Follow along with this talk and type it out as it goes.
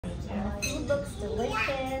And the food looks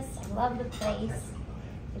delicious. I love the place.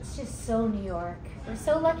 It's just so New York. We're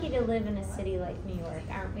so lucky to live in a city like New York,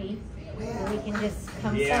 aren't we? Where we can just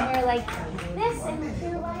come somewhere like this and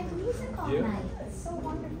hear live music all night. It's so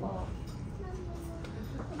wonderful.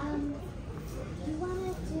 You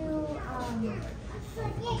want to do,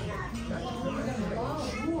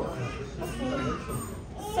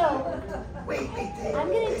 So, I'm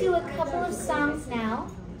going to do a couple of songs now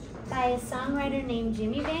by a songwriter named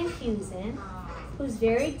Jimmy Van Heusen, who's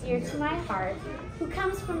very dear to my heart, who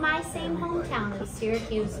comes from my same hometown of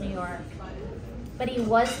Syracuse, New York. But he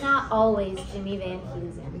was not always Jimmy Van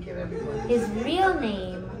Heusen. His real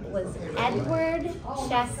name was Edward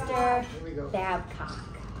Chester Babcock.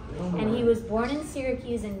 And he was born in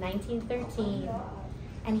Syracuse in 1913.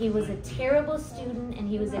 And he was a terrible student, and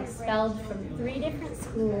he was expelled from 3 different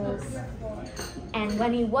schools. And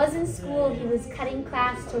when he was in school, he was cutting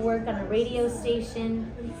class to work on a radio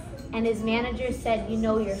station. And his manager said, you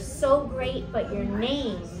know, you're so great, but your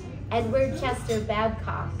name, Edward Chester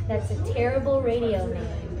Babcock, that's a terrible radio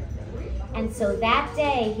name. And so that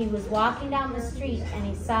day, he was walking down the street, and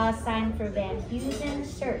he saw a sign for Van Heusen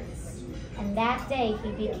shirts. And that day,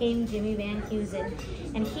 he became Jimmy Van Heusen.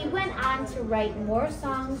 And he went on to write more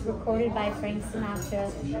songs recorded by Frank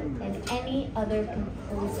Sinatra than any other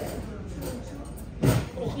composer.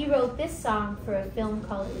 And he wrote this song for a film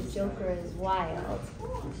called The Joker is Wild,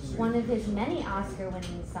 one of his many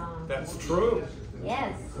Oscar-winning songs. That's true.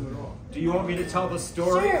 Yes. Do you want me to tell the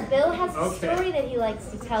story? Sure, Bill has a story that he likes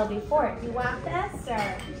to tell before it. You want this,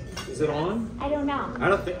 or? Is it on? I don't know.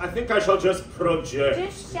 I think I shall just project.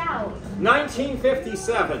 Just shout.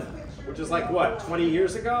 1957, which is like what, 20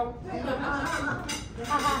 years ago?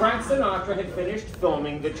 Frank Sinatra had finished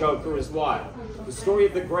filming The Joker is Wild, the story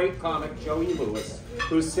of the great comic Joey Lewis,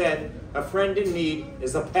 who said, a friend in need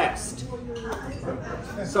is a pest.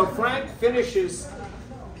 So Frank finishes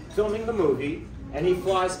filming the movie, and he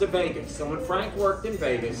flies to Vegas. So when Frank worked in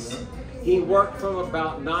Vegas, he worked from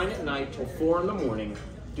about 9 at night till 4 in the morning,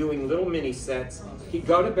 doing little mini sets. He'd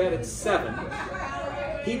go to bed at 7.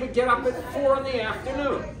 He would get up at 4 in the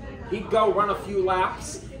afternoon. He'd go run a few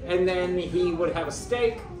laps, and then he would have a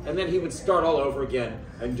steak, and then he would start all over again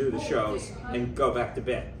and do the shows and go back to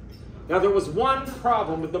bed. Now there was one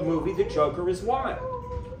problem with the movie The Joker is Wild.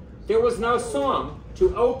 There was no song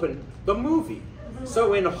to open the movie.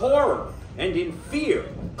 So in horror and in fear,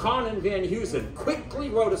 Kahn and Van Heusen quickly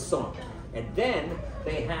wrote a song, and then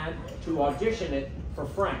they had to audition it for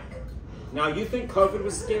Frank. Now, you think COVID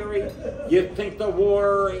was scary? You think the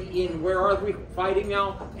war in, where are we fighting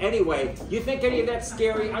now? Anyway, you think any of that's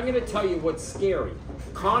scary? I'm going to tell you what's scary.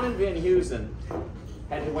 Kahn and Van Heusen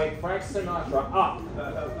had to wake Frank Sinatra up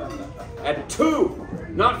at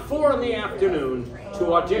 2, not 4 in the afternoon,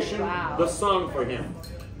 to audition the song for him.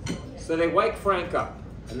 So they wake Frank up,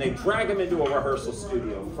 and they drag him into a rehearsal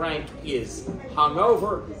studio. Frank is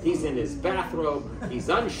hungover, he's in his bathrobe, he's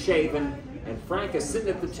unshaven, and Frank is sitting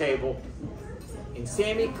at the table, and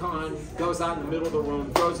Sammy Kahn goes out in the middle of the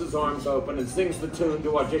room, throws his arms open, and sings the tune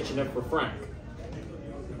to audition it for Frank.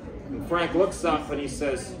 And Frank looks up and he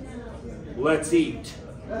says, "Let's eat,"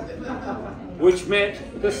 which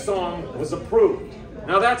meant the song was approved.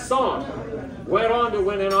 Now that song went on to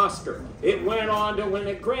win an Oscar. It went on to win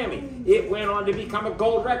a Grammy. It went on to become a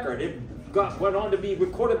gold record. It went on to be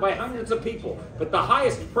recorded by hundreds of people. But the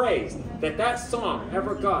highest praise that that song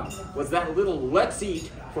ever got was that little "Let's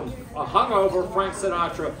Eat" from a hungover Frank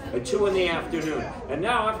Sinatra at 2 in the afternoon. And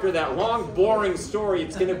now after that long, boring story,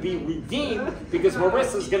 it's going to be redeemed because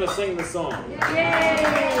Marissa's going to sing the song. Yay!